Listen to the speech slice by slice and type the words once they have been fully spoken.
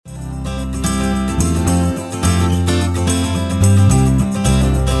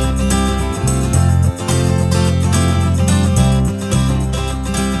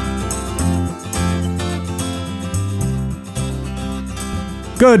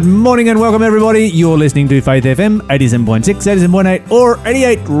Good morning and welcome everybody. You're listening to Faith FM 87.6, 87.8 or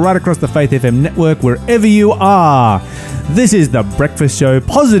 88 right across the Faith FM network wherever you are. This is the breakfast show,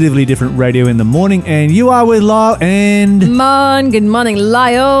 positively different radio in the morning, and you are with Lyle and... Mon. Good morning,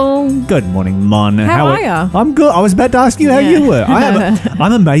 Lyle. Good morning, Mon. How are you? I'm good. I was about to ask you how you were.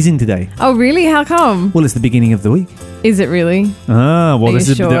 I'm amazing today. Oh, really? How come? Well, it's the beginning of the week. Is it really? Ah, well, that's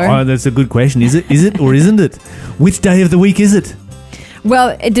a good question. Is it or isn't it? Which day of the week is it?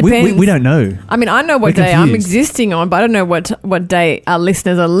 Well, it depends. We don't know. I mean, I know what day I'm existing on, but I don't know what day our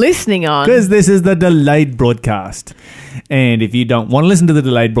listeners are listening on. Because this is the delayed broadcast. And if you don't want to listen to the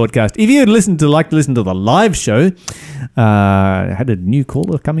delayed broadcast, if you'd like to listen to the live show, I had a new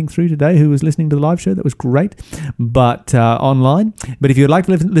caller coming through today who was listening to the live show. That was great. But online. But if you'd like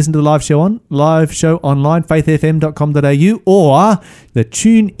to listen to the live show online, faithfm.com.au or the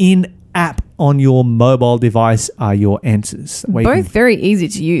TuneIn app on your mobile device are your answers. Both very easy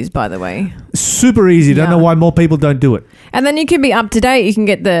to use, by the way. Super easy. Don't know why more people don't do it. And then you can be up to date. You can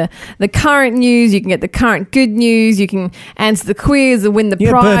get the current news. You can get the current good news. You can answer the quiz and win the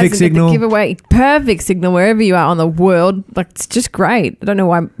prize. Perfect signal. Get the giveaway. Perfect signal wherever you are on the world. Like, it's just great. I don't know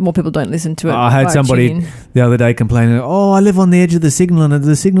why more people don't listen to it. I had somebody the other day complaining, I live on the edge of the signal and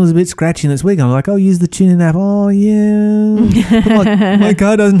the signal's a bit scratchy this week. I'm like, use the TuneIn app. Oh, yeah. my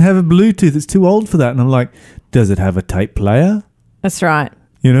car doesn't have a Bluetooth. It's too old for that. And I'm like, does it have a tape player? That's right.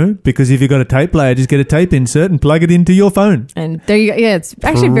 Because if you've got a tape player, just get a tape insert and plug it into your phone. And there you go. Yeah, it's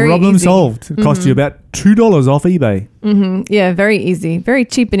actually very easy. Problem solved. It cost you about $2 off eBay. Mm-hmm. Yeah, very easy. Very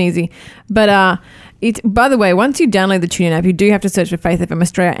cheap and easy. But by the way, once you download the TuneIn app, you do have to search for Faith FM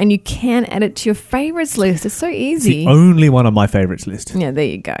Australia and you can add it to your favourites list. It's so easy. It's the only one on my favourites list. Yeah, there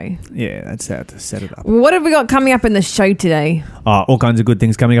you go. Yeah, that's how to set it up. What have we got coming up in the show today? All kinds of good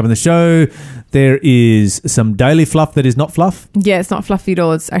things coming up in the show. There is some daily fluff that is not fluff. Yeah, it's not fluffy at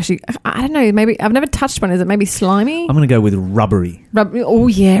all. It's actually, I don't know, maybe, I've never touched one. Is it maybe slimy? I'm going to go with rubbery. Oh,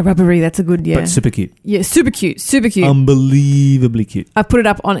 yeah, rubbery. That's a good, But super cute. Yeah, super cute. Super cute. Unbelievably cute. I put it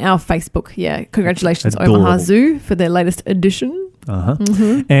up on our Facebook. Yeah, congratulations, Adorable. Omaha Zoo, for their latest edition.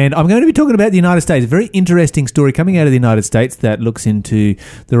 Mm-hmm. And I'm going to be talking about the United States. A very interesting story coming out of the United States that looks into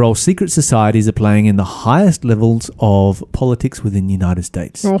the role secret societies are playing in the highest levels of politics within the United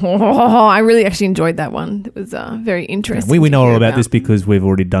States. I really actually enjoyed that one. It was very interesting. Yeah, we know all about this because we've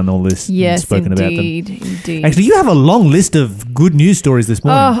already done all this and spoken about them. Indeed. Actually, you have a long list of good news stories this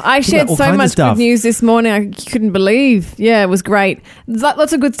morning. Oh, I shared so much good news this morning. I couldn't believe. Yeah, it was great.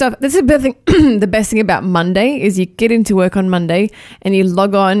 Lots of good stuff. This is the best thing about Monday is you get into work on Monday and you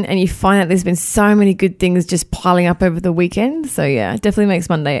log on and you find out there's been so many good things just piling up over the weekend. So, yeah, it definitely makes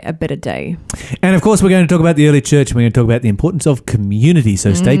Monday a better day. And, of course, we're going to talk about the early church and we're going to talk about the importance of community.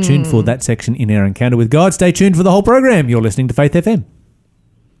 So stay tuned for that section in our encounter with God. Stay tuned for the whole program. You're listening to Faith FM.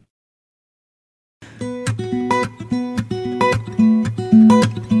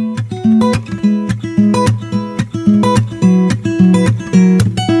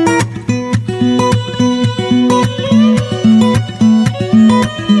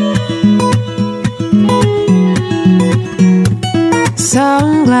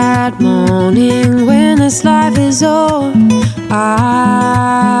 Some glad morning when this life is o'er,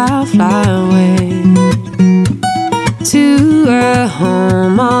 I'll fly away to a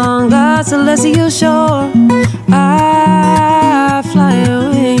home on God's celestial shore. I'll fly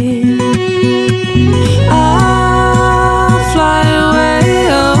away. I'll fly away,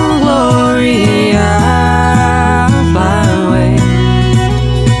 oh glory. I'll fly away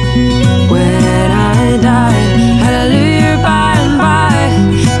when I die. Hallelujah, by and by.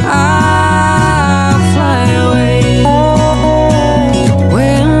 I'll fly away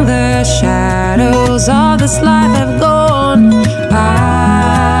when the shadows of this life have gone.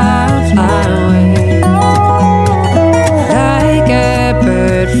 I'll fly away like a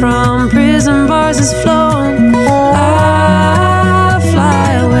bird from prison bars has flown. I'll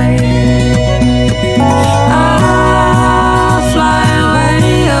fly away. I'll fly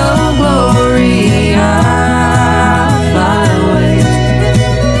away, oh glory. I'll fly away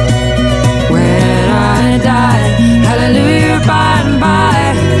when I die. Hallelujah, by and by.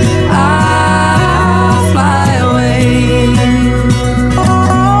 I'll fly away.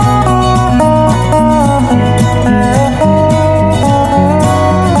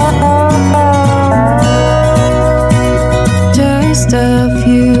 Just a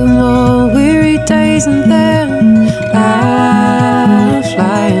few more weary days and then I'll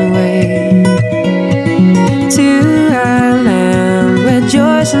fly away to a land where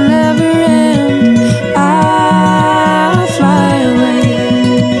joy shall never end. I'll fly away.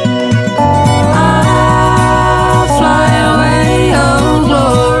 I'll fly away, oh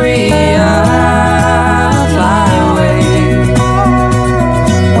glory.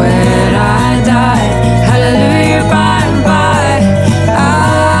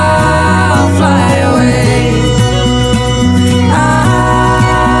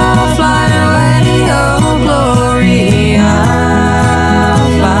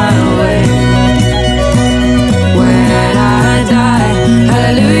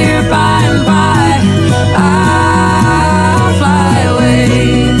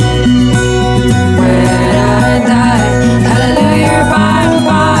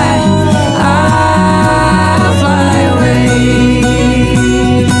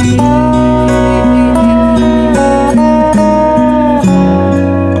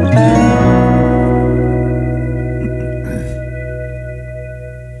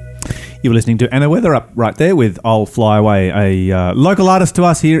 You were listening to Anna Weatherup right there with I'll Fly Away, a local artist to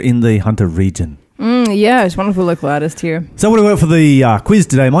us here in the Hunter region. Yeah, it's a wonderful local artist here. So what do we got for the quiz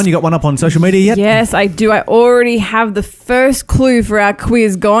today, Mon? You got one up on social media yet? Yes, I do. I already have the first clue for our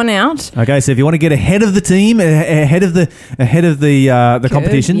quiz gone out. Okay, so if you want to get ahead of the team, ahead of the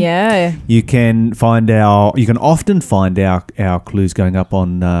competition, you can often find our clues going up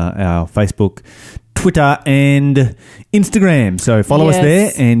on our Facebook, Twitter, and Instagram. So follow us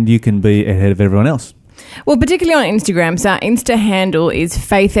there, and you can be ahead of everyone else. Well, particularly on Instagram. So our Insta handle is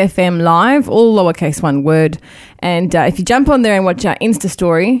Faith FM Live, all lowercase one word. And if you jump on there and watch our Insta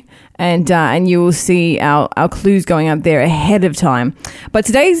story, and you will see our clues going up there ahead of time. But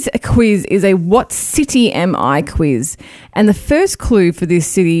today's quiz is a What City Am I quiz. And the first clue for this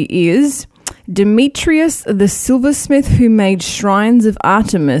city is Demetrius the silversmith who made shrines of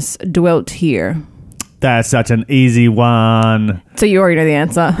Artemis dwelt here. That's such an easy one. So you already know the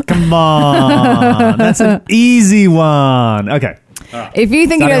answer. Come on. That's an easy one. Okay. Right. If you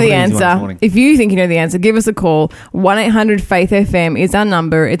think you know the answer, give us a call. 1-800-FAITH-FM is our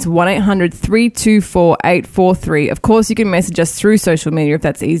number. It's 1-800-324-843. Of course, you can message us through social media if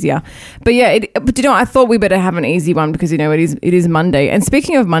that's easier. But yeah, but you know, I thought we better have an easy one because, you know, it is Monday. And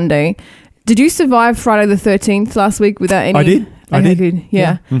speaking of Monday, did you survive Friday the 13th last week without any... I did. Good.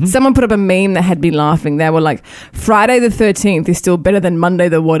 Yeah. Mm-hmm. Someone put up a meme that had me laughing. They were like, Friday the 13th is still better than Monday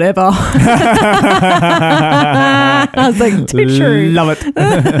the whatever. I was like, too true. Love it.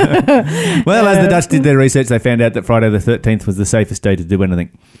 Well, as the Dutch did their research, they found out that Friday the 13th was the safest day to do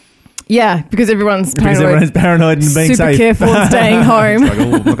anything. Yeah, because everyone's paranoid and being super safe. Careful and staying home. It's like,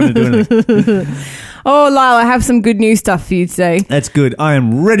 I'm not going to do anything. Oh, Lyle, I have some good news stuff for you today. That's good. I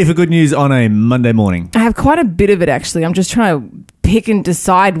am ready for good news on a Monday morning. I have quite a bit of it, actually. I'm just trying to pick and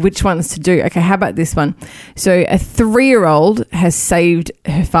decide which ones to do. Okay, how about this one? So a 3-year-old has saved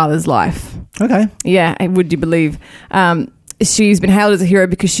her father's life. Okay. Yeah, would you believe? She's been hailed as a hero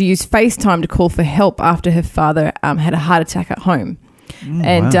because she used FaceTime to call for help after her father had a heart attack at home.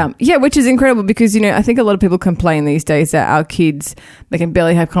 Wow. Which is incredible because, you know, I think a lot of people complain these days that our kids, they can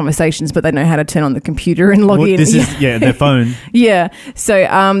barely have conversations, but they know how to turn on the computer and log in. Their phone. Yeah. So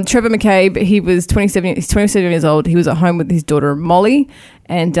Trevor McCabe, he's 27 years old. He was at home with his daughter Molly,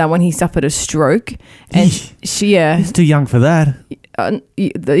 and when he suffered a stroke, and he's too young for that.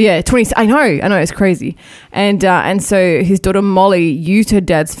 20. I know, it's crazy. And so his daughter Molly used her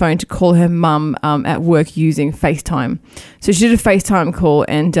dad's phone to call her mum at work using FaceTime. So she did a FaceTime call,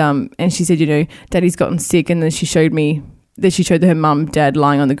 and she said, you know, Daddy's gotten sick, and then she showed her mum, dad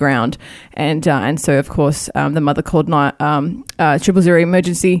lying on the ground, and so of course the mother called 000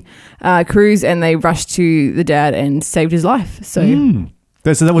 emergency crews, and they rushed to the dad and saved his life. So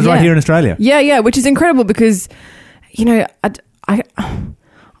that was right here in Australia. Yeah, which is incredible because, you know,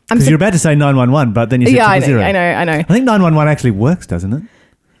 because you're about to say 911, but then you said 000. I know. I think 911 actually works, doesn't it?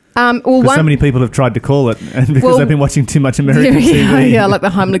 Because so many people have tried to call it, and because they've been watching too much American TV. Yeah, like the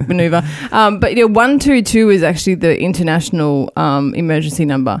Heimlich maneuver. But you know, 122 is actually the international emergency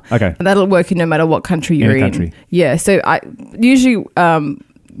number. Okay, and that'll work no matter what country you're in. Yeah, so I usually.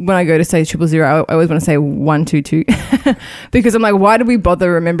 When I go to say 000, I always want to say 122 because I'm like, why do we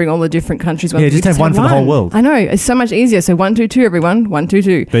bother remembering all the different countries? Yeah, just have one for the whole world. I know, it's so much easier. So 122, everyone,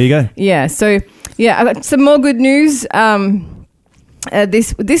 122. There you go. Yeah, so yeah, I've got some more good news.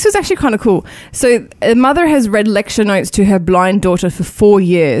 This was actually kind of cool. So a mother has read lecture notes to her blind daughter for 4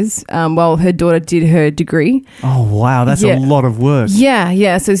 years while her daughter did her degree. Oh, wow. That's a lot of work.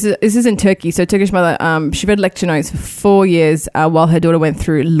 Yeah. So this is in Turkey. So Turkish mother, she read lecture notes for 4 years while her daughter went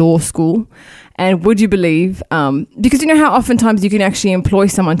through law school. And would you believe, because you know how oftentimes you can actually employ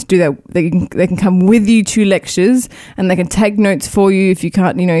someone to do that, they can come with you to lectures and they can take notes for you if you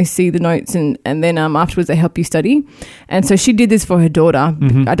can't, you know, see the notes, and then afterwards they help you study. And so she did this for her daughter.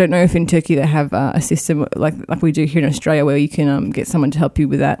 Mm-hmm. I don't know if in Turkey they have a system like we do here in Australia where you can get someone to help you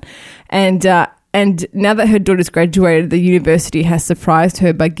with that. And now that her daughter's graduated, the university has surprised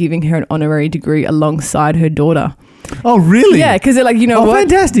her by giving her an honorary degree alongside her daughter. Oh, really? Yeah, because they're like, you know what?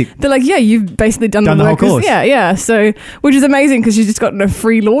 Fantastic. They're like, yeah, you've basically done the whole course. Yeah. So, which is amazing because she's just gotten a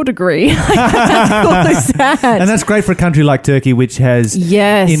free law degree. How cool is that? And that's great for a country like Turkey, which has,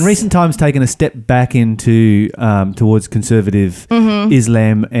 in recent times, taken a step back into towards conservative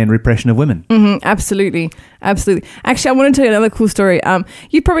Islam and repression of women. Mm-hmm. Absolutely. Actually, I want to tell you another cool story.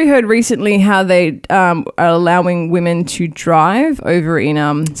 You've probably heard recently how they are allowing women to drive over in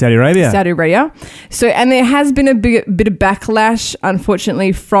Saudi Arabia. So, and there has been a bit of backlash,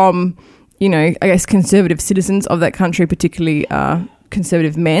 unfortunately, from, you know, I guess conservative citizens of that country, particularly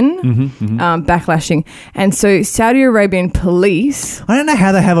conservative men backlashing. And so Saudi Arabian police... I don't know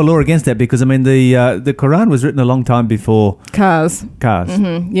how they have a law against that because, I mean, the Quran was written a long time before... Cars.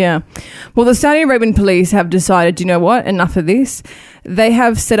 Yeah. Well, the Saudi Arabian police have decided, you know what, enough of this. They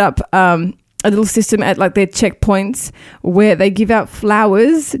have set up... a little system at like their checkpoints where they give out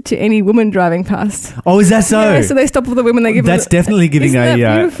flowers to any woman driving past. Oh, is that so? Yeah, so they stop all the women. They give. That's definitely giving Isn't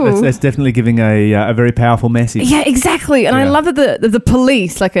that beautiful? That's definitely giving a very powerful message. Yeah, exactly. And I love that the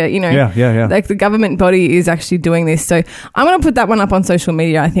police, like like the government body, is actually doing this. So I'm going to put that one up on social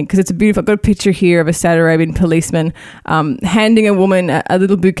media, I think, because it's a beautiful. I've got a picture here of a Saudi Arabian policeman handing a woman a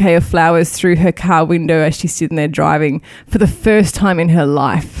little bouquet of flowers through her car window as she's sitting there driving for the first time in her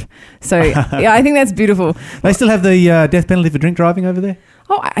life. So, yeah, I think that's beautiful. They still have the death penalty for drink driving over there?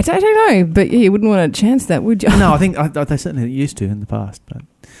 Oh, I don't know. But, yeah, you wouldn't want to chance that, would you? No, I think they certainly used to in the past. But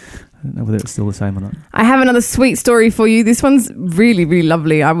I don't know whether it's still the same or not. I have another sweet story for you. This one's really, really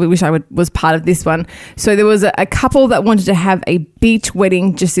lovely. I wish I was part of this one. So there was a couple that wanted to have a beach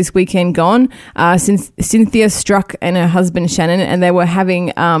wedding just this weekend gone. Since Cynthia Struck and her husband Shannon, and they were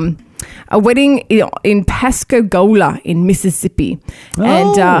having... a wedding in Pascagoula in Mississippi.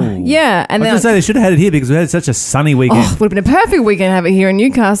 And and I was going to say they should have had it here because we had such a sunny weekend. Oh, would have been a perfect weekend to have it here in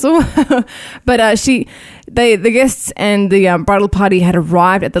Newcastle. But the guests and the bridal party had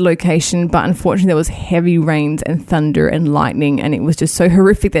arrived at the location, but unfortunately there was heavy rains and thunder and lightning, and it was just so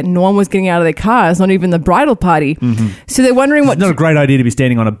horrific that no one was getting out of their cars, not even the bridal party. So they're wondering It's not a great idea to be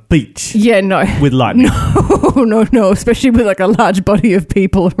standing on a beach. Yeah, no. With lightning. No, especially with like a large body of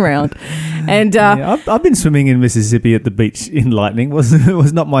people around. And I've been swimming in Mississippi at the beach in lightning. It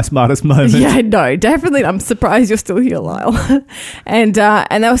was not my smartest moment. Yeah, no, definitely. I'm surprised you're still here, Lyle. And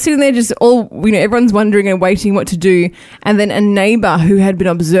they were sitting there just all, everyone's wondering and waiting what to do. And then a neighbour who had been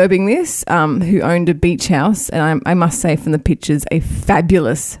observing this, who owned a beach house, and I must say from the pictures, a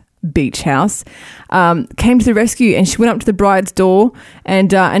fabulous beach house, came to the rescue, and she went up to the bride's door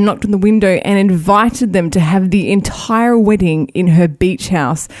and knocked on the window and invited them to have the entire wedding in her beach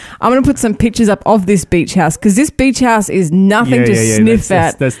house. I'm going to put some pictures up of this beach house because this beach house is nothing to sniff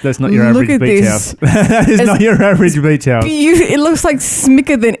at. That's not your average beach house. That is not your average beach house. It looks like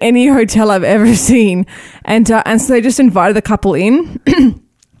smicker than any hotel I've ever seen. And so they just invited the couple in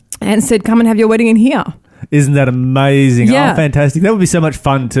and said, come and have your wedding in here. Isn't that amazing? Yeah. Oh, fantastic. That would be so much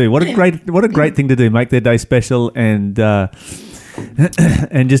fun too. What a great thing to do. Make their day special and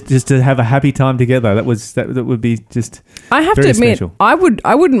just to have a happy time together. That would be just I have very to admit, special. I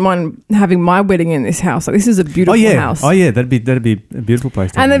wouldn't mind having my wedding in this house. Like, this is a beautiful house. Oh yeah, that'd be a beautiful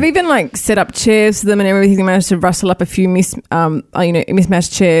place to and have. they've even like set up chairs for them and everything. They managed to rustle up a few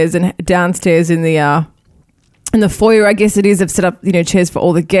mismatched chairs, and downstairs in the foyer, I guess it is, have set up, chairs for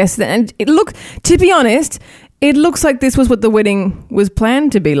all the guests. And to be honest, it looks like this was what the wedding was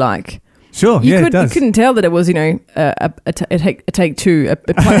planned to be like. Sure, it does. You couldn't tell that it was, a take two,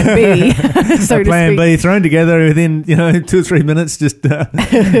 a plan B, so a plan B thrown together within, 2 or 3 minutes. Just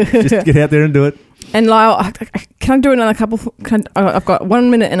get out there and do it. And Lyle, can I do another couple? I've got 1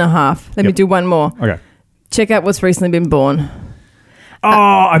 minute and a half. Let me do one more. Okay. Check out what's recently been born.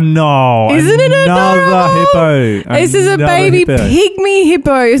 Oh, no. Isn't it another adorable? hippo? This is a baby pygmy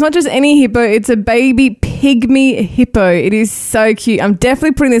hippo. It's not just any hippo. It's a baby pygmy hippo. It is so cute. I'm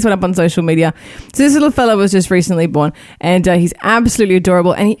definitely putting this one up on social media. So this little fella was just recently born, and he's absolutely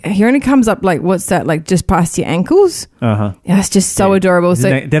adorable. And he only comes up, like, what's that, like just past your ankles? Uh-huh. Yeah, it's just so adorable.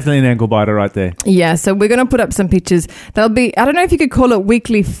 So definitely an ankle biter right there. Yeah, so we're going to put up some pictures. That'll be, I don't know if you could call it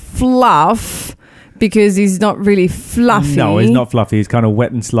weekly fluff, because he's not really fluffy. No, he's not fluffy. He's kind of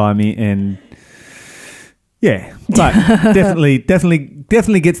wet and slimy, and yeah, but definitely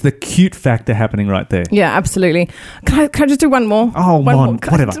gets the cute factor happening right there. Yeah, absolutely. Can I just do one more? Oh, whatever.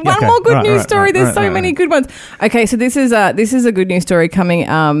 One more good news story. There's so many good ones. Okay, so this is a good news story coming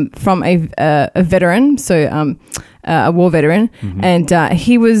from a veteran. So a war veteran, and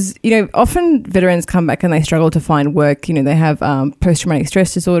he was, often veterans come back and they struggle to find work. They have post-traumatic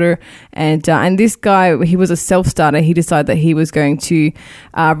stress disorder, and this guy, he was a self-starter. He decided that he was going to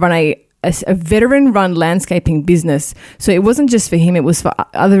run a veteran-run landscaping business. So it wasn't just for him; it was for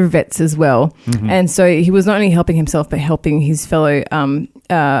other vets as well. And so he was not only helping himself, but helping his fellow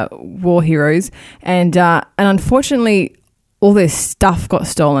war heroes. And unfortunately, all their stuff got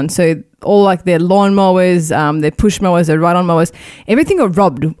stolen. So all like their lawn mowers, their push mowers, their ride-on mowers, everything got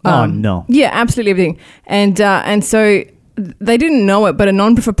robbed. Oh no! Yeah, absolutely everything. And so they didn't know it, but a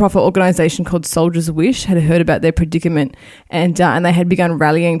non-for-profit organisation called Soldiers Wish had heard about their predicament, and they had begun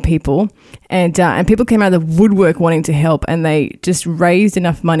rallying people, and people came out of the woodwork wanting to help, and they just raised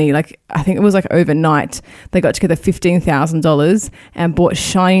enough money. Like, I think it was like overnight, they got together $15,000 and bought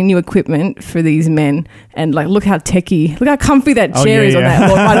shiny new equipment for these men. And like, look how comfy that chair is on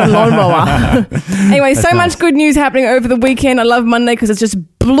that lawnmower. Anyway, so much good news happening over the weekend. I love Monday because it's just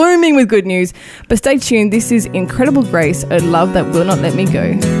blooming with good news. But stay tuned. This is Incredible Grace, a love that will not let me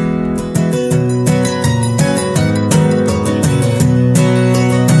go.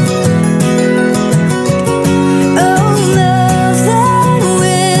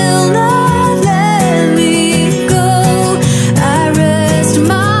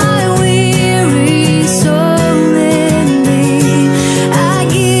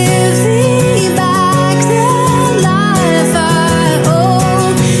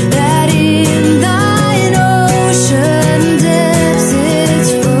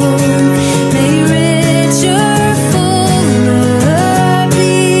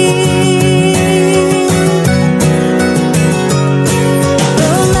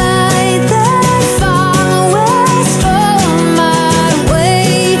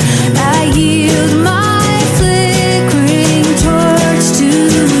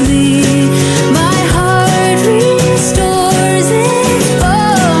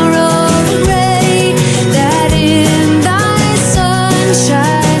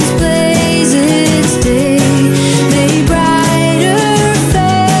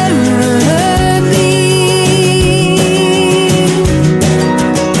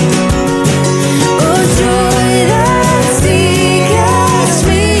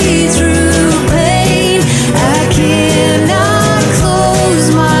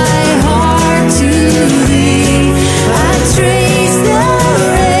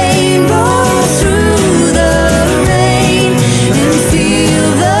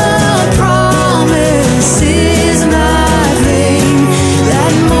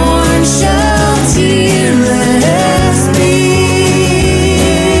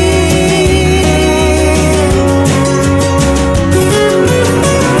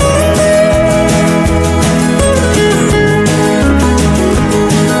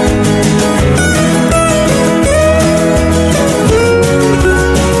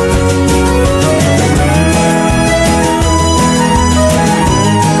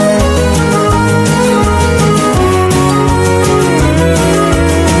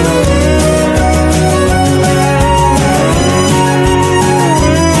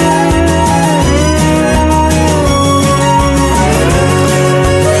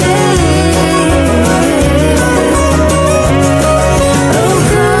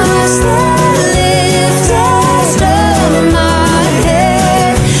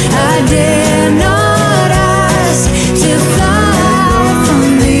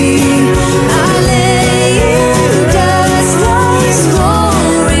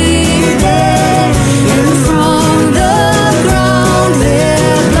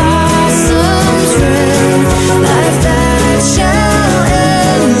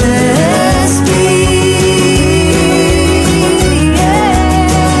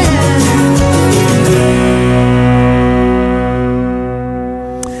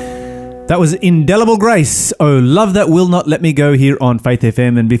 That was Indelible Grace. Oh, love that will not let me go here on Faith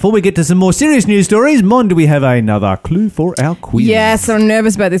FM. And before we get to some more serious news stories, Mon, do we have another clue for our quiz? Yes, I'm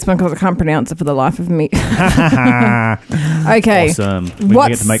nervous about this one because I can't pronounce it for the life of me. Okay. Awesome. We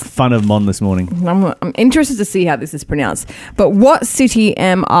get to make fun of Mon this morning. I'm interested to see how this is pronounced. But what city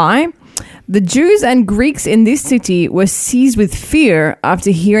am I? The Jews and Greeks in this city were seized with fear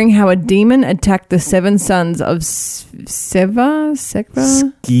after hearing how a demon attacked the 7 sons of Sceva?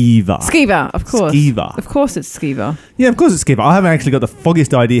 Sceva, of course. Sceva. Of course it's Sceva. Yeah, of course it's Sceva. I haven't actually got the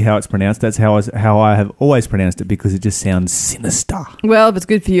foggiest idea how it's pronounced. That's how I have always pronounced it because it just sounds sinister. Well, if it's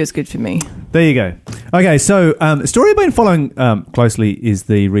good for you, it's good for me. There you go. Okay, so the story I've been following closely is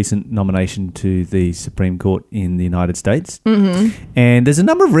the recent nomination to the Supreme Court in the United States. Mm-hmm. And there's a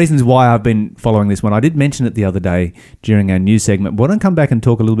number of reasons why I've been following this one. I did mention it the other day during our news segment. Why don't I come back and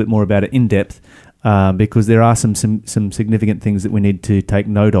talk a little bit more about it in depth because there are some significant things that we need to take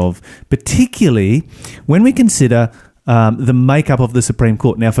note of, particularly when we consider the makeup of the Supreme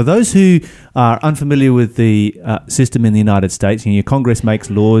Court. Now, for those who are unfamiliar with the system in the United States, your Congress makes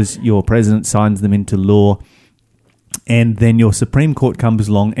laws, your president signs them into law, and then your Supreme Court comes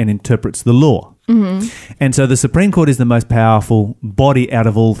along and interprets the law. Mm-hmm. And so the Supreme Court is the most powerful body out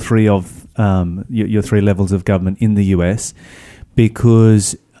of all three of your 3 levels of government in the US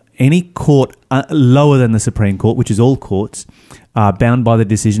because any court lower than the Supreme Court, which is all courts, are bound by the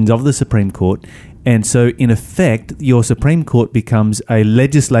decisions of the Supreme Court. And so, in effect, your Supreme Court becomes a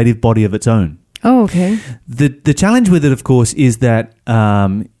legislative body of its own. Oh, okay. The challenge with it, of course, is that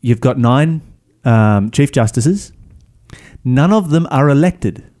you've got 9 Chief Justices. None of them are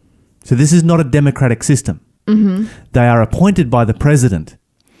elected. So this is not a democratic system. Mm-hmm. They are appointed by the president.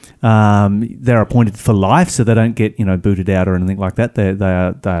 They're appointed for life, so they don't get booted out or anything like that. They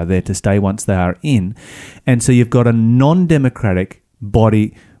are there to stay once they are in. And so you've got a non-democratic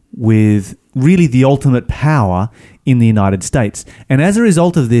body with really the ultimate power in the United States. And as a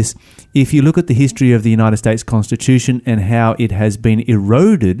result of this, if you look at the history of the United States Constitution and how it has been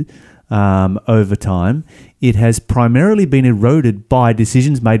eroded over time, it has primarily been eroded by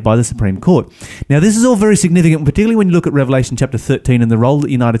decisions made by the Supreme Court. Now, this is all very significant, particularly when you look at Revelation chapter 13 and the role that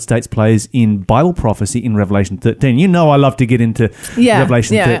the United States plays in Bible prophecy in Revelation 13. You know I love to get into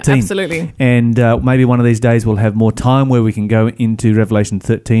Revelation 13. Absolutely. And maybe one of these days we'll have more time where we can go into Revelation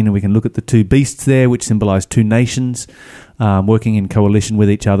 13 and we can look at the 2 beasts there, which symbolize 2 nations working in coalition with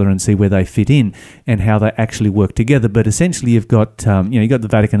each other and see where they fit in and how they actually work together. But essentially you've got you've got the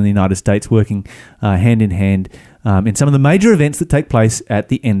Vatican and the United States working hand in hand in some of the major events that take place at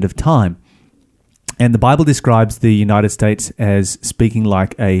the end of time. And the Bible describes the United States as speaking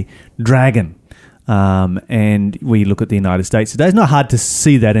like a dragon. And we look at the United States today. It's not hard to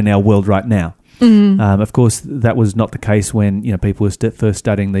see that in our world right now. Mm-hmm. Of course, that was not the case when people were first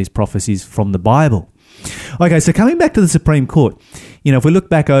studying these prophecies from the Bible. Okay, so coming back to the Supreme Court, if we look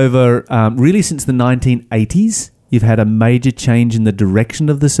back over really since the 1980s, you've had a major change in the direction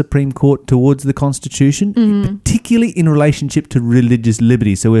of the Supreme Court towards the Constitution, particularly in relationship to religious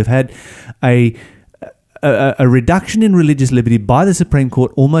liberty. So we've had a reduction in religious liberty by the Supreme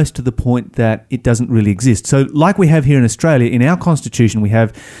Court almost to the point that it doesn't really exist. So like we have here in Australia, in our Constitution, we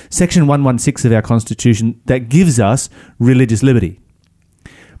have Section 116 of our Constitution that gives us religious liberty.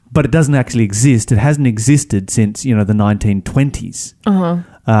 But it doesn't actually exist. It hasn't existed since, the 1920s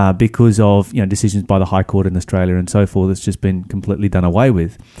because of, decisions by the High Court in Australia and so forth. It's just been completely done away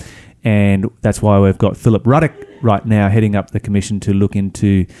with. And that's why we've got Philip Ruddock right now heading up the commission to look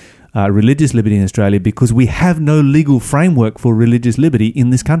into religious liberty in Australia because we have no legal framework for religious liberty in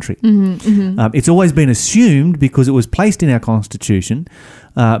this country. It's always been assumed because it was placed in our Constitution,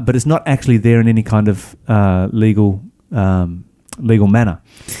 but it's not actually there in any kind of legal manner.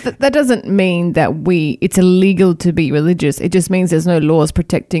 That doesn't mean that it's illegal to be religious. It just means there's no laws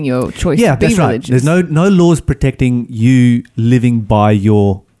protecting your choice to be religious. Yeah, that's right. There's no laws protecting you living by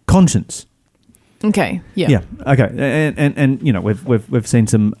your conscience. Okay. Yeah. Yeah. Okay. And we've seen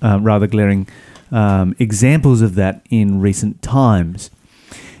some rather glaring examples of that in recent times.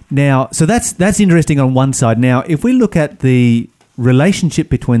 Now, so that's interesting on one side. Now, if we look at the relationship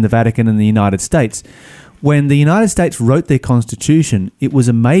between the Vatican and the United States, when the United States wrote their Constitution, it was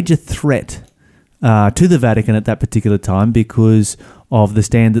a major threat to the Vatican at that particular time because of the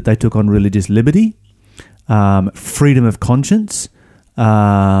stand that they took on religious liberty, freedom of conscience.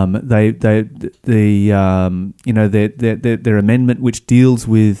 Their amendment, which deals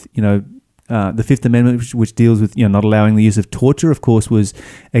with the Fifth Amendment, which deals with not allowing the use of torture, of course, was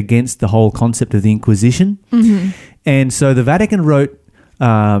against the whole concept of the Inquisition. Mm-hmm. And so the Vatican wrote.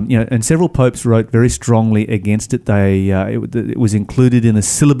 And several popes wrote very strongly against it. It was included in a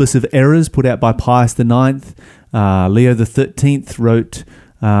syllabus of errors put out by Pius IX. Leo XIII wrote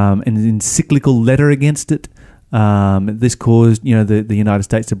an encyclical letter against it. This caused, the United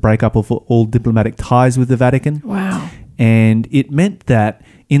States to break up all diplomatic ties with the Vatican. Wow! And it meant that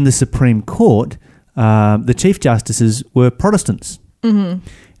in the Supreme Court, the Chief Justices were Protestants. Mm-hmm.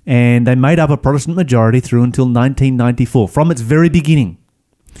 And they made up a Protestant majority through until 1994, from its very beginning.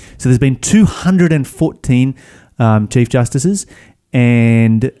 So there's been 214 Chief Justices,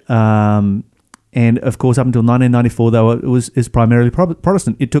 and of course up until 1994, though it was primarily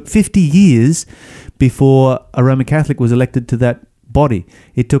Protestant. It took 50 years before a Roman Catholic was elected to that body.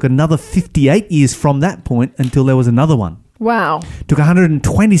 It took another 58 years from that point until there was another one. Wow! It took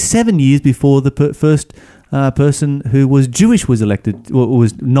 127 years before the first person who was Jewish was elected, or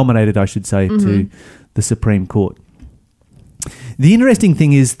was nominated, I should say, to the Supreme Court. The interesting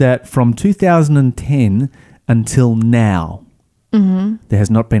thing is that from 2010 until now, there has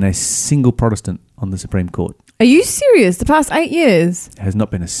not been a single Protestant on the Supreme Court. Are you serious? The past 8 years? There has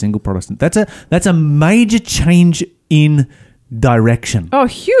not been a single Protestant. That's a major change in direction. Oh,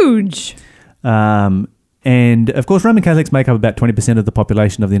 huge. And, of course, Roman Catholics make up about 20% of the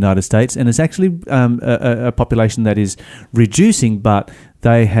population of the United States, and it's actually a population that is reducing, but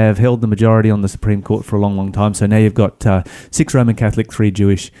they have held the majority on the Supreme Court for a long, long time. So now you've got 6 Roman Catholic, 3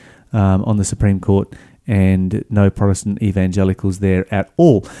 Jewish on the Supreme Court, and no Protestant evangelicals there at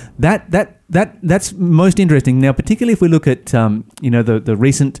all. That's most interesting. Now, particularly if we look at the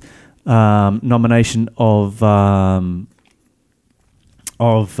recent nomination of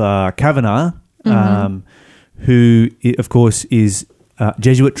Kavanaugh, who, of course, is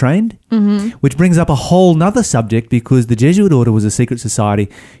Jesuit trained, which brings up a whole nother subject, because the Jesuit order was a secret society,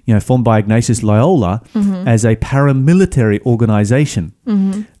 formed by Ignatius Loyola as a paramilitary organization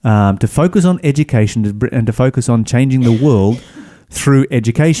to focus on education and to focus on changing the world through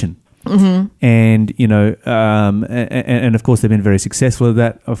education. And and of course they've been very successful at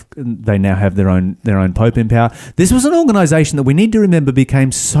that. They now have their own pope in power. This was an organization that we need to remember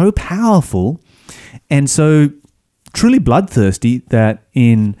became so powerful and so truly bloodthirsty that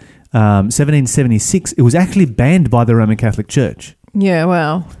in 1776 it was actually banned by the Roman Catholic Church. Yeah,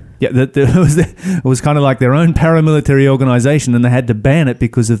 wow. Yeah, it was kind of like their own paramilitary organization, and they had to ban it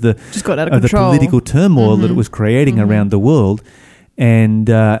because of the just got out of control. The political turmoil that it was creating around the world. And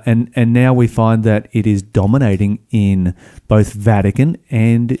now we find that it is dominating in both Vatican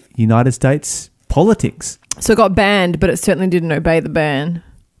and United States politics. So it got banned, but it certainly didn't obey the ban.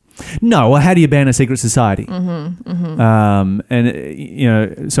 No, well, how do you ban a secret society? Brett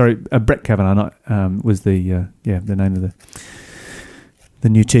Kavanaugh was the name of the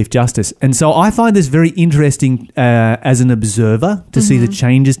new Chief Justice. And so I find this very interesting as an observer to see the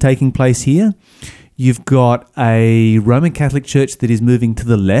changes taking place here. You've got a Roman Catholic Church that is moving to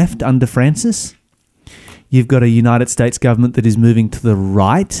the left under Francis. You've got a United States government that is moving to the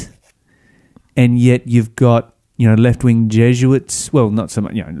right. And yet you've got, left-wing Jesuits, well, not so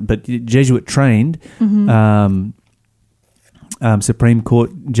much, but Jesuit-trained Supreme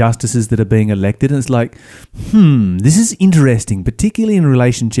Court justices that are being elected. And it's like, this is interesting, particularly in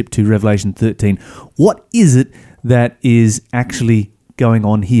relationship to Revelation 13. What is it that is actually going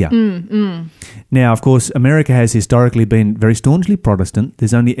on here? Now, of course, America has historically been very staunchly Protestant.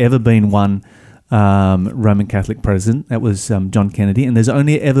 There's only ever been one Roman Catholic president. That was John Kennedy. And there's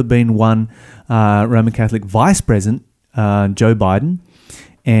only ever been one Roman Catholic vice president, Joe Biden.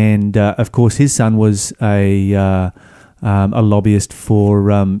 And, of course, his son was a lobbyist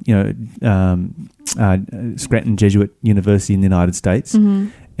for, Scranton Jesuit University in the United States.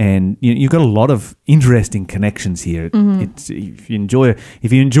 And you've got a lot of interesting connections here. It's, if you enjoy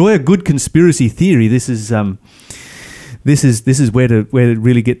a good conspiracy theory, this is where to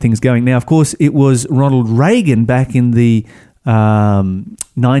really get things going. Now, of course, it was Ronald Reagan back in the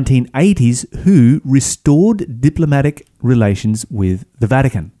 1980s who restored diplomatic relations with the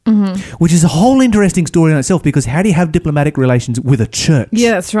Vatican, which is a whole interesting story in itself, because how do you have diplomatic relations with a church?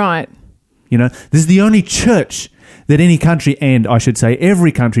 Yeah, that's right. This is the only church that any country, and I should say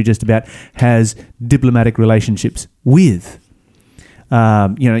every country just about, has diplomatic relationships with.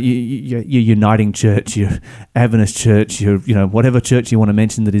 Your Uniting Church, your Adventist Church, your whatever church you want to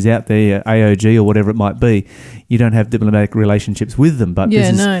mention that is out there, AOG or whatever it might be, you don't have diplomatic relationships with them. But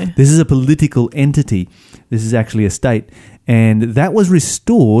this is a political entity. This is actually a state, and that was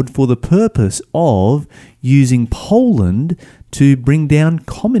restored for the purpose of using Poland to bring down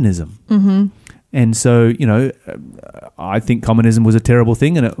communism. And so, I think communism was a terrible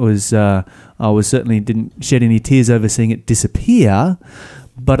thing, and it was. I certainly didn't shed any tears over seeing it disappear,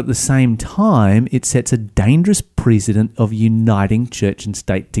 but at the same time, it sets a dangerous precedent of uniting church and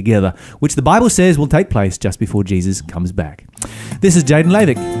state together, which the Bible says will take place just before Jesus comes back. This is Jaden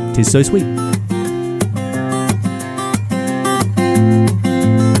Lavick. 'Tis so sweet.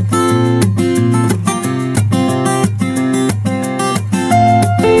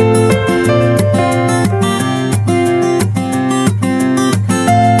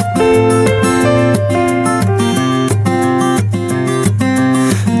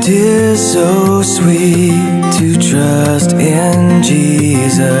 So sweet to trust in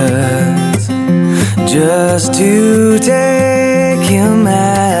Jesus, just to take him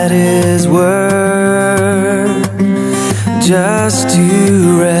at his word, just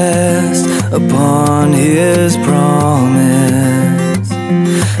to rest upon his promise,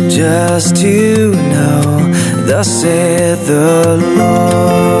 just to know, thus saith the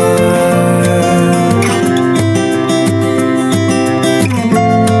Lord.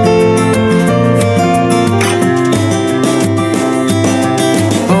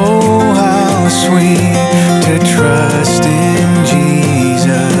 Trust in Jesus,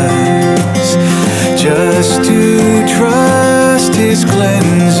 just to trust his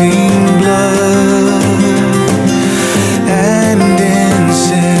cleansing blood,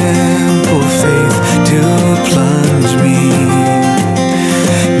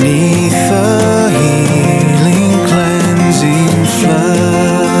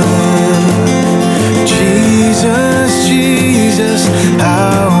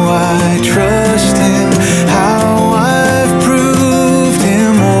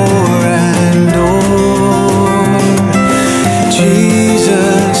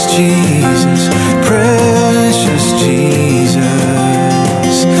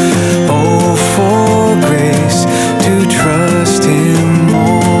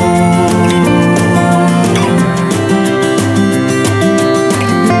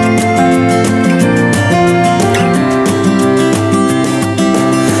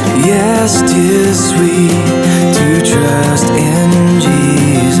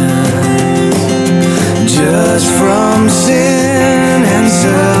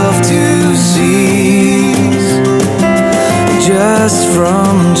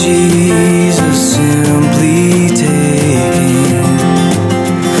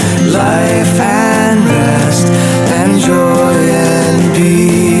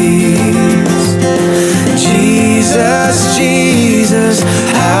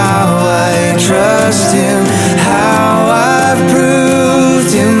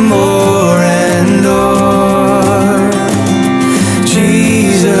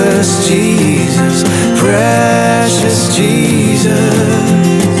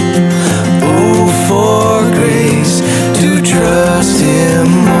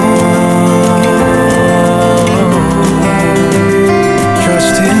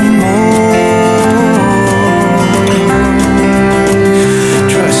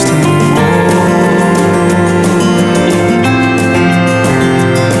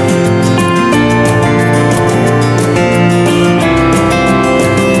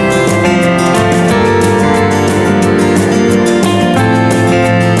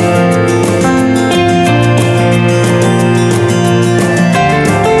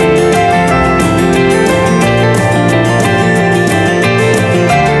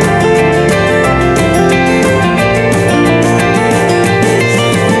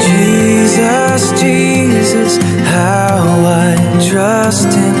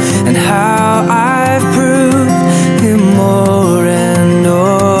 Him and how I've proved Him more and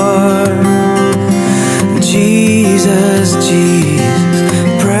more. Jesus, Jesus,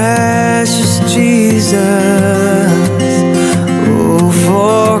 precious Jesus. Oh,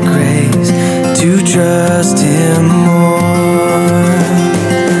 for grace to trust Him more.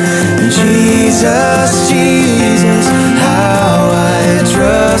 Jesus, Jesus, how I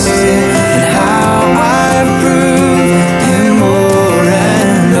trust Him and how I've proved Him more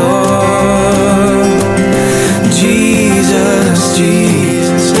and more. Jesus,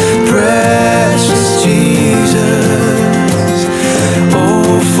 Jesus, precious Jesus.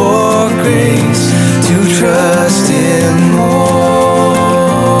 Oh, for grace to trust Him more.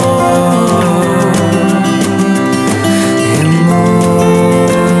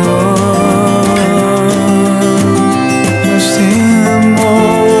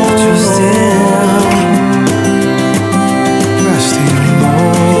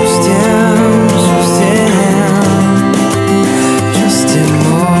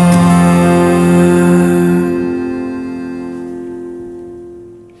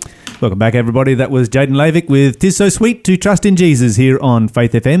 Welcome back, everybody. That was Jaden Lavick with "'Tis So Sweet to Trust in Jesus" here on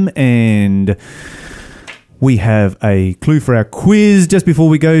Faith FM, and we have a clue for our quiz just before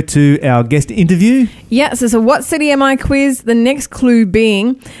we go to our guest interview. Yeah, so what city am I quiz? The next clue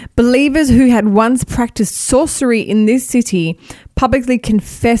being believers who had once practiced sorcery in this city publicly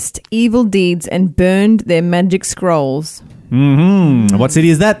confessed evil deeds and burned their magic scrolls. What city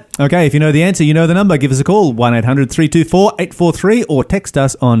is that? Okay, if you know the answer, you know the number. Give us a call, 1-800-324-843, or text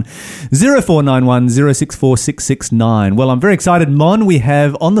us on 0491 064 669. Well, I'm very excited, Mon. We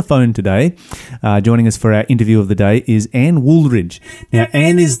have on the phone today, joining us for our interview of the day, is Anne Woolridge. Now,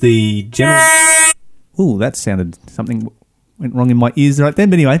 Anne is the general... Ooh, that sounded... something went wrong in my ears right then.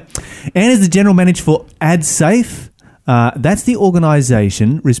 But anyway, Anne is the general manager for AdSafe. That's the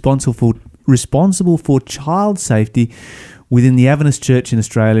organisation responsible for child safety within the Adventist Church in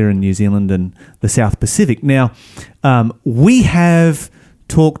Australia and New Zealand and the South Pacific. Now, we have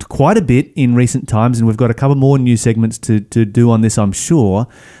talked quite a bit in recent times, and we've got a couple more new segments to do on this, I'm sure,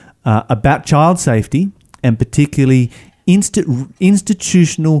 about child safety and particularly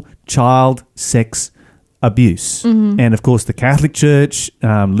institutional child sex abuse. And of course the Catholic Church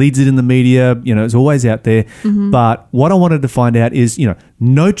leads it in the media, it's always out there. But what I wanted to find out is,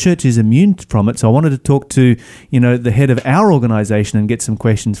 no church is immune from it. So I wanted to talk to, the head of our organisation and get some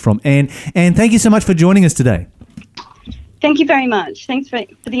questions from Anne. Anne, thank you so much for joining us today. Thank you very much. Thanks for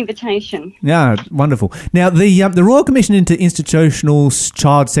the invitation. Yeah, wonderful. Now, the Royal Commission into Institutional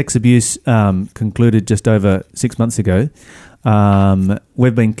Child Sex Abuse concluded just over 6 months ago.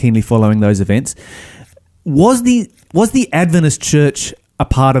 We've been keenly following those events. Was the Adventist Church a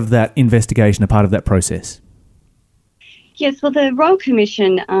part of that investigation, a part of that process? Yes, well, the Royal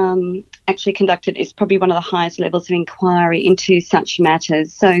Commission actually conducted is probably one of the highest levels of inquiry into such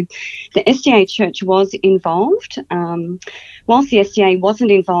matters. So the SDA Church was involved. Whilst the SDA wasn't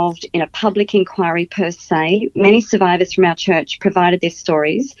involved in a public inquiry per se, many survivors from our church provided their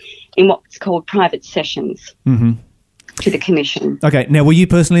stories in what's called private sessions to the Commission. Okay, now were you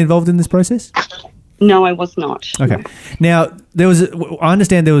personally involved in this process? No, I was not. Okay. No. Now, I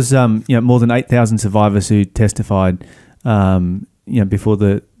understand there was more than 8,000 survivors who testified before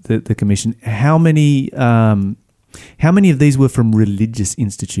the commission. How many of these were from religious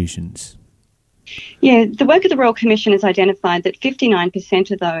institutions? Yeah, the work of the Royal Commission has identified that 59%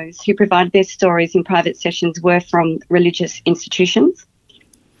 of those who provided their stories in private sessions were from religious institutions.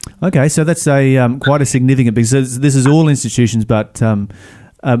 Okay, so that's quite a significant, because this is all institutions, but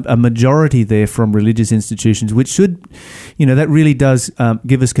a majority there from religious institutions, which should, that really does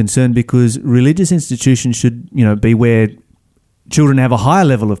give us concern, because religious institutions should, be where children have a higher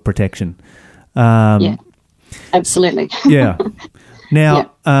level of protection. Yeah, absolutely. Yeah.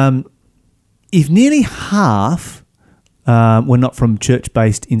 Now, if nearly half were not from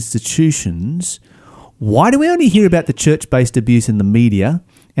church-based institutions, why do we only hear about the church-based abuse in the media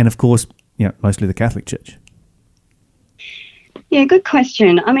and, of course, mostly the Catholic Church? Yeah, good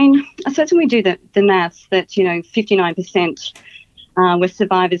question. I mean, I suppose when we do the maths that, 59% were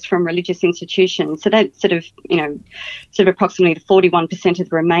survivors from religious institutions. So that's sort of approximately 41% of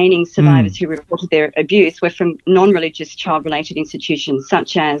the remaining survivors who reported their abuse were from non-religious child-related institutions,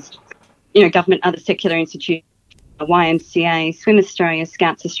 such as, government, other secular institutions, YMCA, Swim Australia,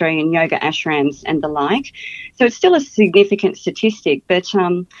 Scouts Australia, Yoga Ashrams and the like. So it's still a significant statistic, but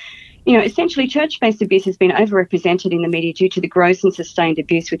essentially church-based abuse has been overrepresented in the media due to the gross and sustained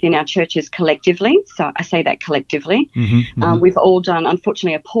abuse within our churches collectively. So I say that collectively. We've all done,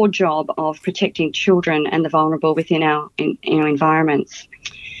 unfortunately, a poor job of protecting children and the vulnerable within our environments.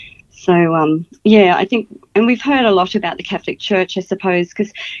 So, I think, and we've heard a lot about the Catholic Church, I suppose,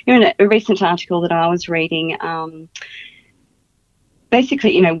 because in a recent article that I was reading,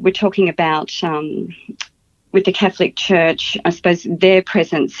 basically, we're talking about with the Catholic Church, I suppose their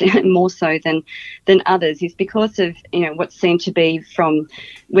presence more so than others is because of, what seemed to be from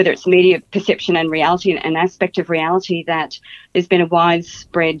whether it's media perception and reality, an aspect of reality that there's been a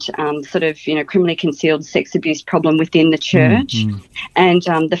widespread criminally concealed sex abuse problem within the church and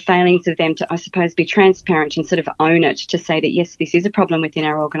the failings of them to, I suppose, be transparent and sort of own it, to say that, yes, this is a problem within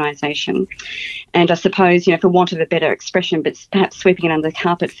our organisation. And I suppose, for want of a better expression, but perhaps sweeping it under the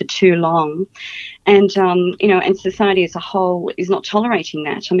carpet for too long. And, and society as a whole is not tolerating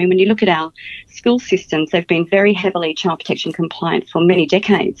that. I mean, when you look at our school systems, they've been very heavily child protection compliant for many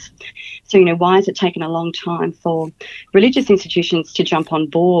decades. So, why has it taken a long time for religious institutions to jump on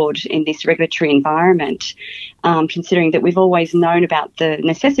board in this regulatory environment, considering that we've always known about the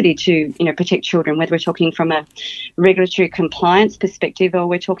necessity to, protect children, whether we're talking from a regulatory compliance perspective or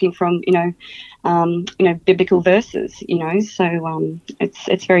we're talking from, biblical verses, so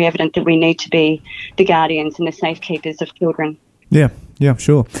it's very evident that we need to be the guardians and the safekeepers of children. Yeah,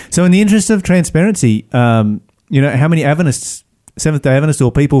 sure. So in the interest of transparency, how many Adventists, Seventh-day Adventists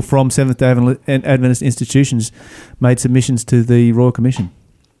or people from Seventh-day Adventist institutions made submissions to the Royal Commission?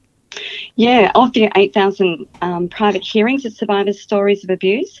 Yeah, of the 8,000 private hearings of survivors' stories of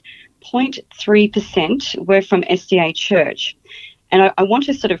abuse, 0.3% were from SDA Church. And I want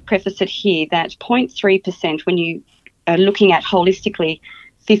to sort of preface it here that 0.3%, when you are looking at holistically,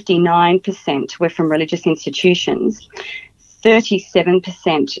 59% were from religious institutions,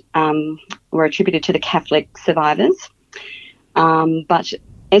 37% were attributed to the Catholic survivors, but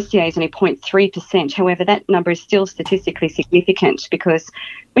SDA is only 0.3%. However, that number is still statistically significant because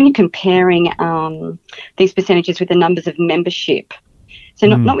when you're comparing these percentages with the numbers of membership, so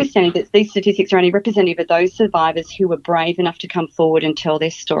notwithstanding that these statistics are only representative of those survivors who were brave enough to come forward and tell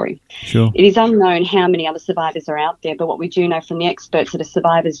their story. Sure. It is unknown how many other survivors are out there, but what we do know from the experts that a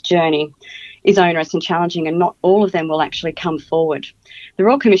survivor's journey is onerous and challenging, and not all of them will actually come forward. The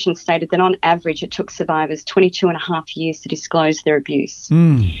Royal Commission stated that on average it took survivors 22 and a half years to disclose their abuse.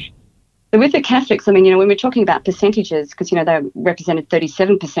 But with the Catholics, I mean, when we're talking about percentages, because, they represented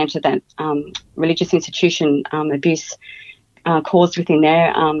 37% of that religious institution abuse caused within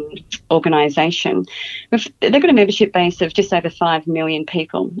their organisation. They've got a membership base of just over 5 million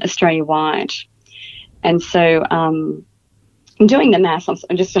people Australia-wide. And so I'm doing the maths.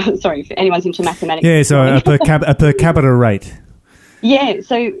 I'm just sorry if anyone's into mathematics. Yeah, so a per capita rate. Yeah,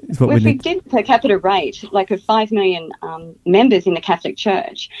 so if we did per capita rate, like of 5 million members in the Catholic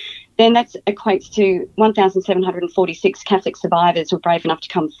Church, then that equates to 1,746 Catholic survivors who were brave enough to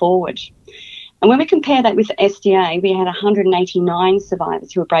come forward. And when we compare that with SDA, we had 189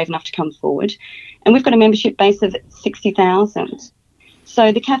 survivors who were brave enough to come forward, and we've got a membership base of 60,000.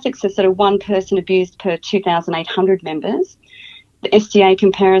 So the Catholics are sort of one person abused per 2,800 members. The SDA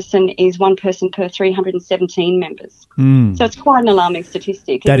comparison is one person per 317 members. So it's quite an alarming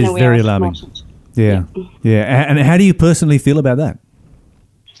statistic. That is very alarming. Yeah. And how do you personally feel about that?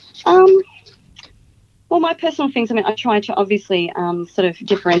 Well, my personal things, I mean, I try to obviously sort of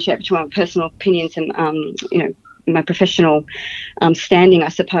differentiate between my personal opinions and, my professional standing, I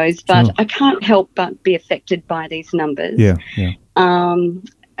suppose. But I can't help but be affected by these numbers. Yeah.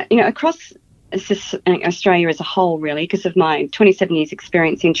 Across Australia as a whole, really, because of my 27 years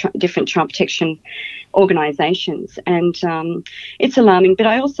experience in different child protection organisations. And it's alarming. But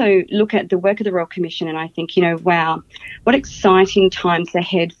I also look at the work of the Royal Commission and I think, wow, what exciting times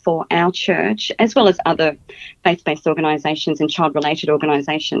ahead for our church, as well as other faith-based organisations and child-related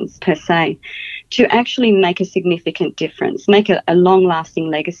organisations per se, to actually make a significant difference, make a long-lasting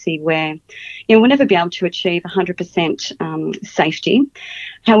legacy where, we'll never be able to achieve 100% safety.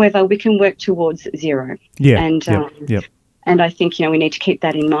 However, we can work towards zero. And I think, we need to keep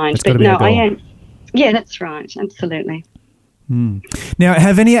that in mind. But no, I am. Yeah, that's right. Absolutely. Now,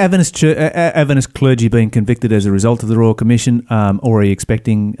 have any Adventist clergy been convicted as a result of the Royal Commission, or are you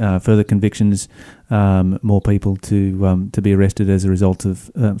expecting further convictions, more people to be arrested as a result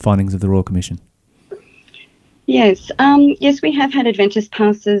of findings of the Royal Commission? Yes, yes, we have had Adventist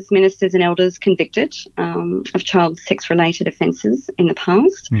pastors, ministers and elders convicted of child sex-related offences in the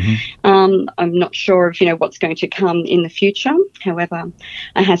past. I'm not sure of, what's going to come in the future. However,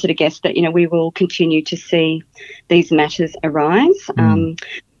 I hazard a guess that, we will continue to see these matters arise.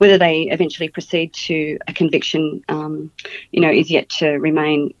 Whether they eventually proceed to a conviction, is yet to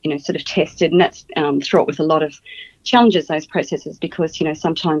remain, sort of tested. And that's fraught with a lot of challenges, those processes, because,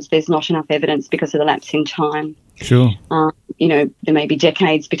 sometimes there's not enough evidence because of the lapse in time. Sure. There may be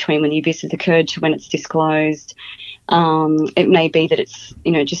decades between when the abuse has occurred to when it's disclosed. It may be that it's,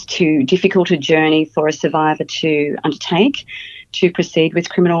 just too difficult a journey for a survivor to undertake to proceed with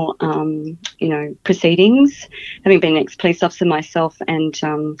criminal, proceedings. Having been an ex-police officer myself and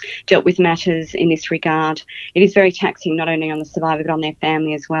dealt with matters in this regard, it is very taxing not only on the survivor but on their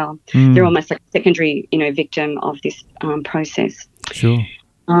family as well. They're almost like a secondary, victim of this process. Sure.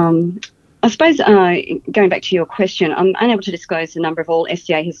 I suppose going back to your question, I'm unable to disclose the number of all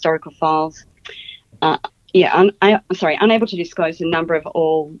SDA historical files. Unable to disclose the number of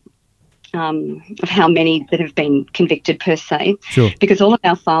all of how many that have been convicted per se, because all of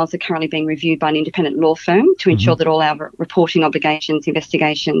our files are currently being reviewed by an independent law firm to ensure that all our reporting obligations,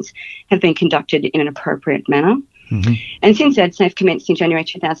 investigations have been conducted in an appropriate manner. And since AdSafe commenced in January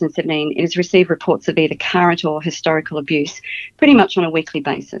 2017, it has received reports of either current or historical abuse pretty much on a weekly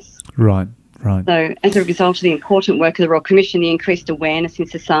basis. Right. So as a result of the important work of the Royal Commission, the increased awareness in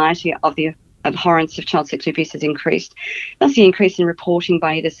society of the abhorrence of child sexual abuse has increased. Thus the increase in reporting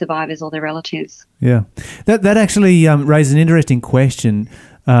by either survivors or their relatives. Yeah. That actually raises an interesting question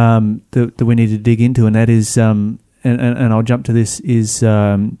that we need to dig into, and that is, and I'll jump to this, is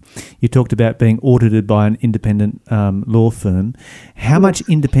you talked about being audited by an independent law firm. How much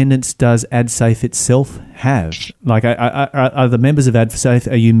independence does AdSafe itself have? Like, are the members of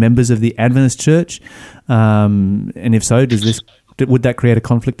AdSafe, are you members of the Adventist Church? And if so, would that create a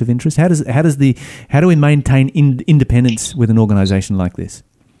conflict of interest? How do we maintain independence with an organisation like this?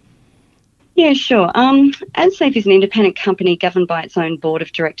 Yeah, sure. AdSafe is an independent company governed by its own board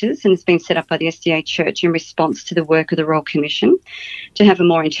of directors and has been set up by the SDA Church in response to the work of the Royal Commission to have a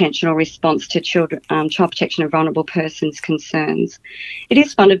more intentional response to child protection of vulnerable persons' concerns. It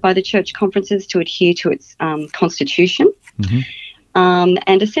is funded by the church conferences to adhere to its constitution.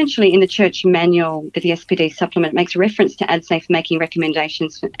 And essentially in the church manual, the SPD supplement makes reference to AdSafe making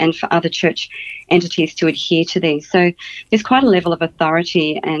recommendations and for other church entities to adhere to these. So there's quite a level of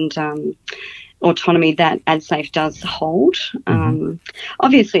authority and autonomy that AdSafe does hold.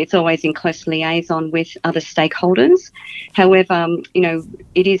 Obviously, it's always in close liaison with other stakeholders. However,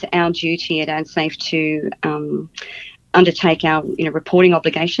 it is our duty at AdSafe to undertake our reporting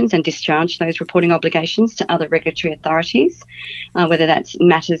obligations and discharge those reporting obligations to other regulatory authorities, whether that's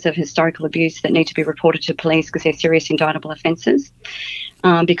matters of historical abuse that need to be reported to police because they're serious indictable offences.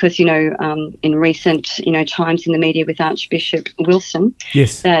 Because, in recent, times in the media with Archbishop Wilson,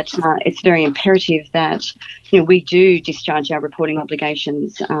 that it's very imperative that, we do discharge our reporting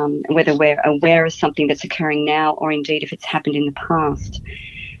obligations, whether we're aware of something that's occurring now or indeed if it's happened in the past.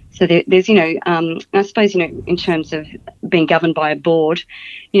 So there's, I suppose, in terms of being governed by a board,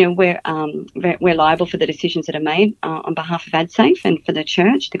 we're liable for the decisions that are made on behalf of AdSafe and for the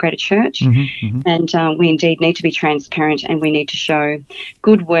church, the greater church. And we indeed need to be transparent and we need to show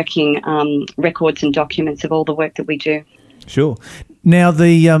good working records and documents of all the work that we do. Sure. Now,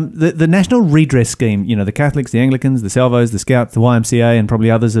 the National Redress Scheme, the Catholics, the Anglicans, the Salvos, the Scouts, the YMCA, and probably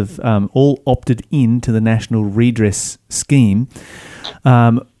others have all opted in to the National Redress Scheme.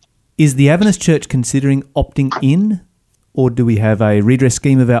 Is the Adventist Church considering opting in, or do we have a redress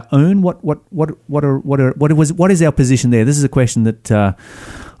scheme of our own? What is our position there? This is a question that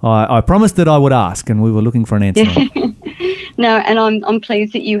I promised that I would ask, and we were looking for an answer. No, and I'm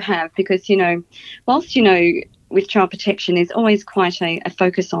pleased that you have, because whilst with child protection, there's always quite a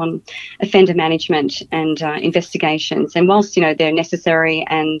focus on offender management and investigations. And whilst, they're necessary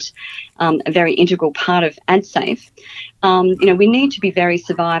and a very integral part of AdSafe, we need to be very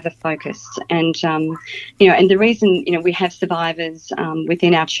survivor focused. And, and the reason, we have survivors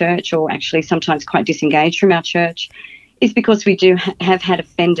within our church, or actually sometimes quite disengaged from our church, is because we do have had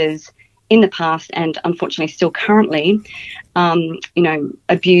offenders in the past and unfortunately still currently,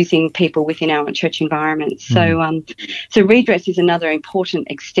 abusing people within our church environment. So redress is another important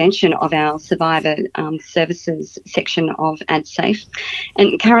extension of our survivor services section of AdSafe.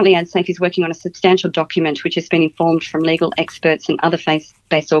 And currently AdSafe is working on a substantial document which has been informed from legal experts and other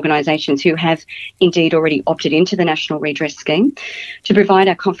faith-based organisations who have indeed already opted into the National Redress Scheme to provide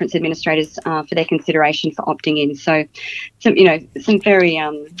our conference administrators for their consideration for opting in. So some very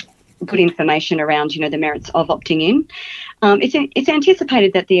good information around, the merits of opting in. It's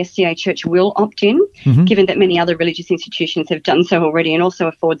anticipated that the SDA Church will opt in, given that many other religious institutions have done so already, and also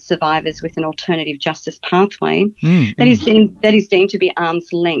afford survivors with an alternative justice pathway that is deemed to be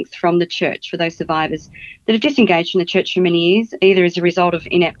arm's length from the Church for those survivors that have disengaged from the Church for many years, either as a result of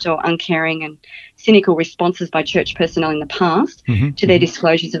inept or uncaring and cynical responses by Church personnel in the past to their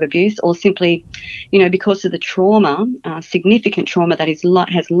disclosures of abuse, or simply, because of the trauma, significant trauma that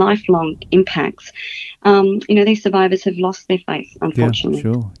has lifelong impacts. These survivors have lost their faith, unfortunately.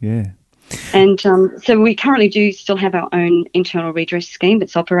 Yeah, sure, yeah. And so we currently do still have our own internal redress scheme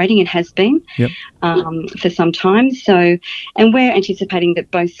that's operating and has been for some time. So, and we're anticipating that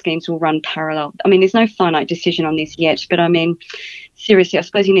both schemes will run parallel. I mean, there's no finite decision on this yet, but I mean, seriously, I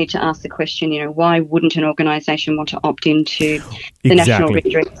suppose you need to ask the question, why wouldn't an organisation want to opt into the National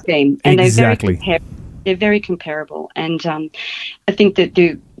Redress Scheme? And they're very comparable. And I think that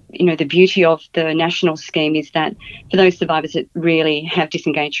the beauty of the national scheme is that for those survivors that really have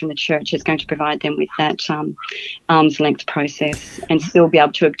disengaged from the Church, it's going to provide them with that arm's length process and still be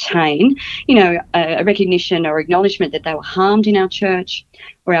able to obtain, a recognition or acknowledgement that they were harmed in our Church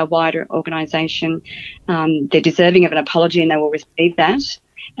or our wider organisation. They're deserving of an apology and they will receive that,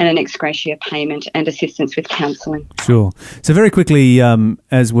 and an ex gratia payment and assistance with counselling. Sure. So very quickly,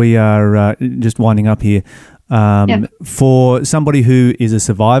 as we are just winding up here, for somebody who is a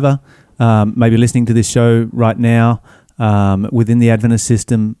survivor, maybe listening to this show right now, within the Adventist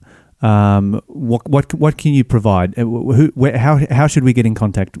system, what can you provide? How should we get in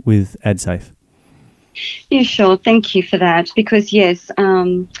contact with AdSafe? Yeah, sure. Thank you for that. Because yes,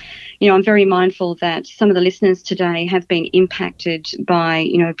 I'm very mindful that some of the listeners today have been impacted by,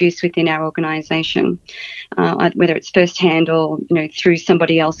 abuse within our organisation, whether it's firsthand or, through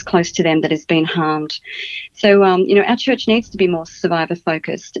somebody else close to them that has been harmed. So, our Church needs to be more survivor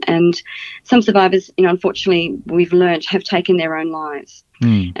focused, and some survivors, unfortunately, we've learnt have taken their own lives.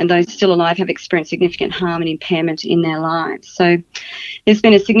 And those still alive have experienced significant harm and impairment in their lives. So there's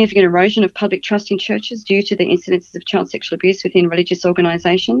been a significant erosion of public trust in churches due to the incidences of child sexual abuse within religious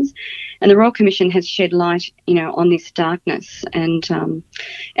organisations. And the Royal Commission has shed light, on this darkness. And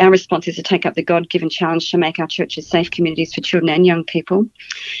our response is to take up the God-given challenge to make our churches safe communities for children and young people.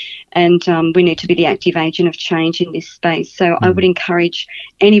 And we need to be the active agent of change in this space. So I would encourage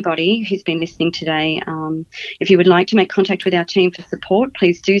anybody who's been listening today, if you would like to make contact with our team for support,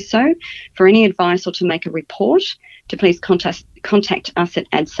 please do so. For any advice or to make a report, to please contact us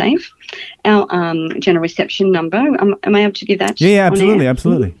at AdSafe. Our general reception number, am I able to give that? Yeah,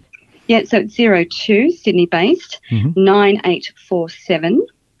 absolutely. Yeah, so it's 02 Sydney-based 9847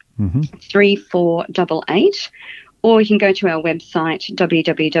 3488. Or you can go to our website,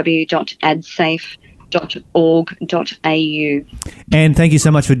 www.adsafe.org.au. And thank you so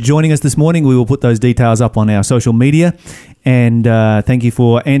much for joining us this morning. We will put those details up on our social media. And thank you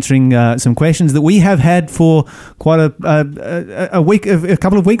for answering some questions that we have had for quite a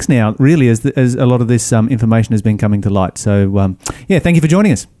couple of weeks now, really, as a lot of this information has been coming to light. So, thank you for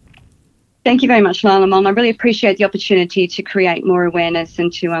joining us. Thank you very much, Lalaman. I really appreciate the opportunity to create more awareness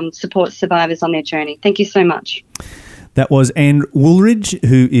and to support survivors on their journey. Thank you so much. That was Anne Woolridge,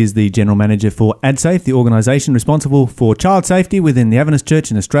 who is the General Manager for AdSafe, the organisation responsible for child safety within the Adventist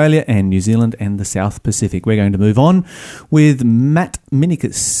Church in Australia and New Zealand and the South Pacific. We're going to move on with Matt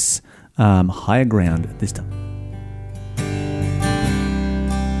Minicus, Higher Ground at this time.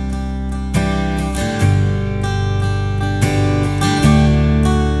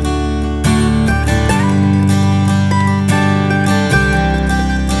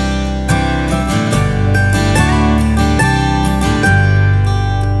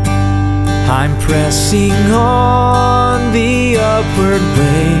 I'm pressing on the upward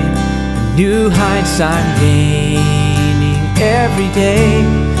way, new heights I'm gaining every day,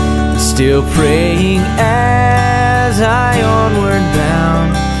 still praying as I onward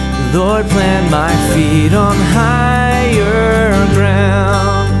bound. Lord, plant my feet on higher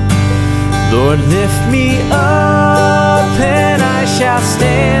ground. Lord, lift me up and I shall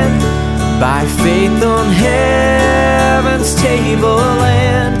stand by faith on heaven's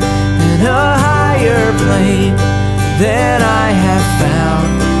tableland. A higher plane than I have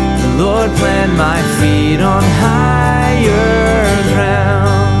found. The Lord plant my feet on higher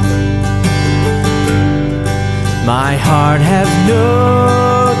ground. My heart has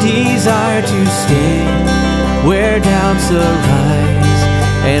no desire to stay where doubts arise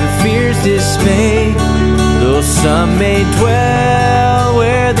and fears dismay, though some may dwell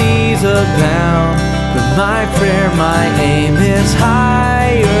where these abound. But my prayer, my aim is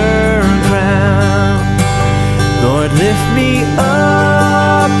higher ground. Lord, lift me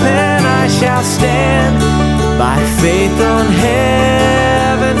up and shall stand by faith on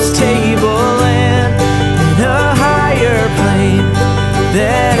heaven's table and in a higher plane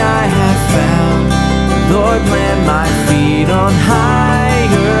that I have found. Lord, plant my feet on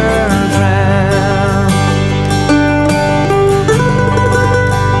higher ground.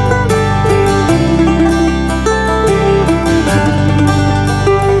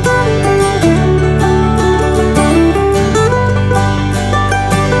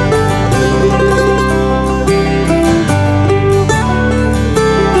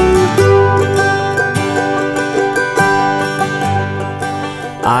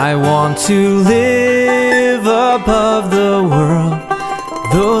 I want to live above the world,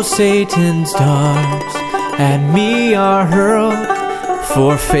 though Satan's darts at me are hurled.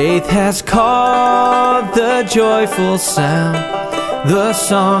 For faith has called the joyful sound, the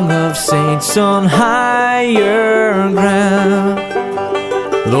song of saints on higher ground.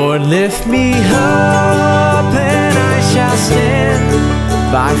 Lord, lift me up and I shall stand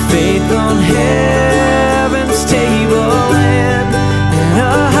by faith on heaven's table and in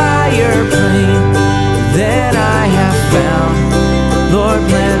a higher plane that I have found. Lord,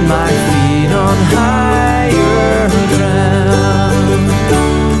 plant my feet on higher ground.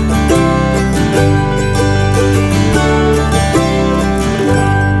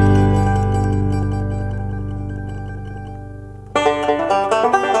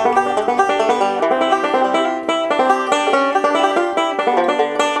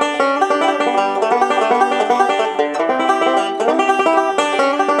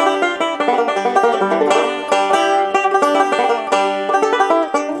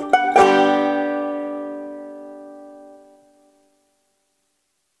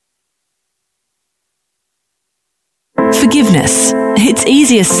 Forgiveness. It's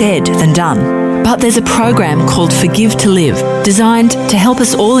easier said than done. But there's a program called Forgive to Live, designed to help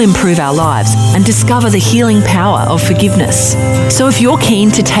us all improve our lives and discover the healing power of forgiveness. So if you're keen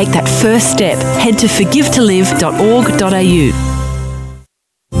to take that first step, head to forgivetolive.org.au.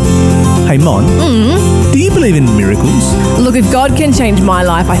 Hey, Mon, do you believe in miracles? Look, if God can change my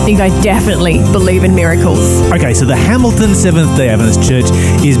life, I think I definitely believe in miracles. Okay, so the Hamilton Seventh-day Adventist Church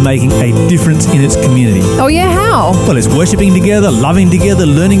is making a difference in its community. Oh yeah, how? Well, it's worshipping together, loving together,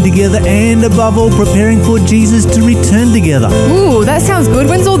 learning together, and above all, preparing for Jesus to return together. Ooh, that sounds good.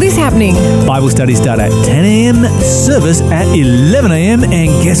 When's all this happening? Bible studies start at 10 a.m, service at 11 a.m,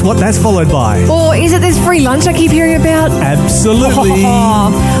 and guess what that's followed by? Or is it this free lunch I keep hearing about? Absolutely.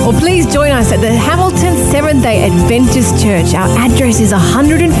 Well, please join us at the Hamilton Seventh-day Adventist Church. Our address is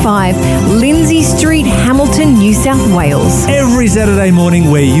 105 Lindsay Street, Hamilton, New South Wales. Every Saturday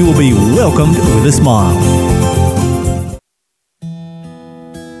morning where you will be welcomed with a smile.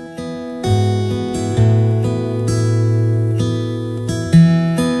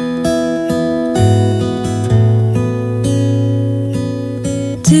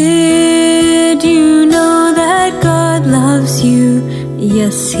 Did you know that God loves you?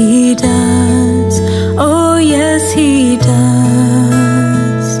 Yes, He does. Oh, yes, He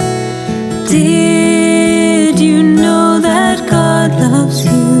does. Did you know that God loves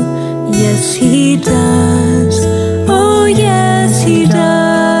you? Yes, He does. Oh, yes, He does.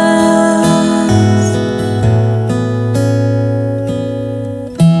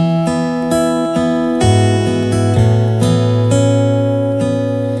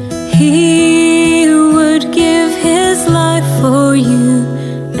 He would give His life for you,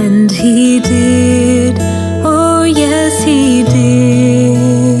 and He did. Oh, yes, He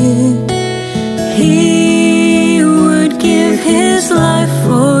did. He would give His life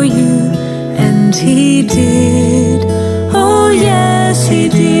for you, and He did. Oh, yes, He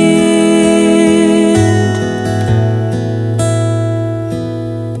did.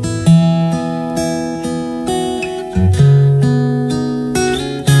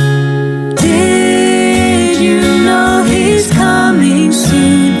 Did you know He's coming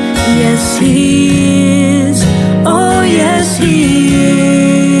soon? Yes, He is. Oh, yes, He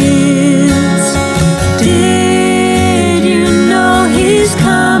is. Did you know He's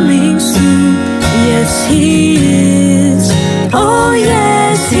coming soon? Yes, He is. Oh,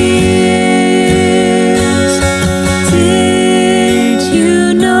 yes, He is. Did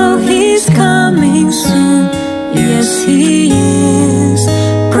you know He's coming soon? Yes, He is.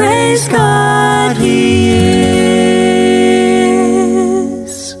 Praise God, He is.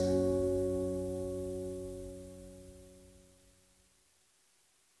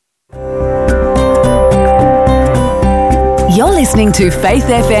 You're listening to Faith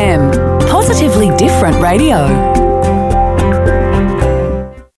FM, positively different radio.